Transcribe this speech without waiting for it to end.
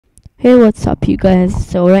Hey, what's up, you guys?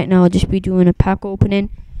 So right now I'll just be doing a pack opening.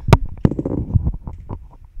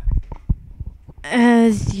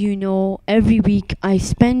 As you know, every week I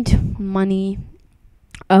spend money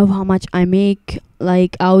of how much I make.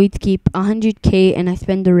 Like, I always keep 100k and I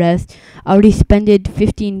spend the rest. I already spent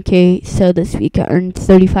 15k, so this week I earned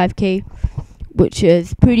 35k, which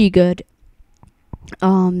is pretty good.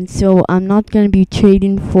 So I'm not gonna be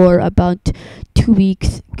trading for about 2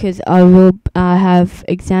 weeks because I will have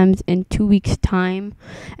exams in 2 weeks time,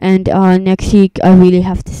 and next week I really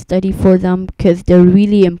have to study for them because they're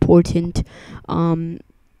really important. Um,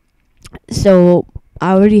 so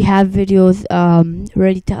I already have videos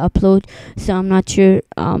ready to upload, so I'm not sure.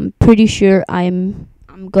 Pretty sure I'm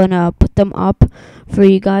gonna put them up for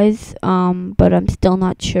you guys. But I'm still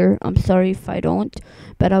not sure. I'm sorry if I don't,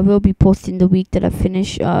 but I will be posting the week that I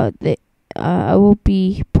finish. I will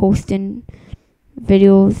be posting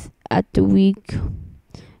videos at the week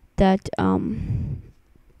that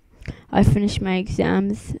I finish my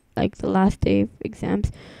exams, like the last day of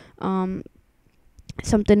exams. Um,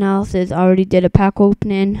 Something else is I already did a pack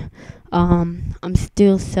opening. I'm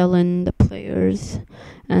still selling the players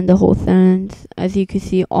and the whole thing. As you can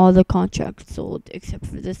see, all the contracts sold except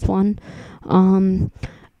for this one.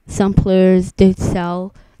 Some players did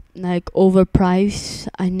sell, like, overpriced.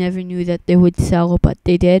 I never knew that they would sell, but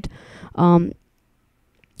they did.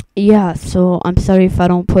 Yeah, so I'm sorry if I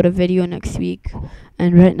don't put a video next week.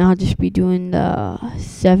 And right now I'll just be doing the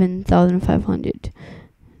 7,500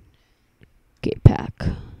 get pack.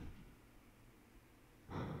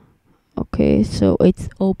 Okay, so it's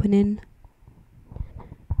opening.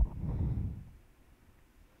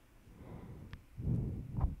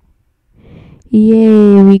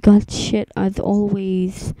 Yay, we got shit as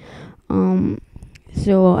always.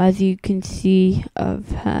 So as you can see,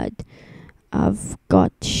 I've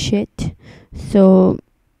got shit. So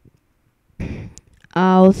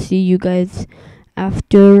I'll see you guys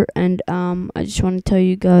after, and I just want to tell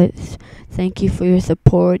you guys thank you for your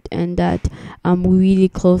support, and that I'm really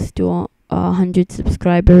close to 100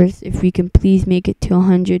 subscribers. If we can please make it to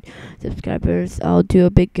 100 subscribers, I'll do a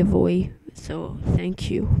big giveaway. So thank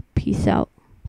you. Peace out.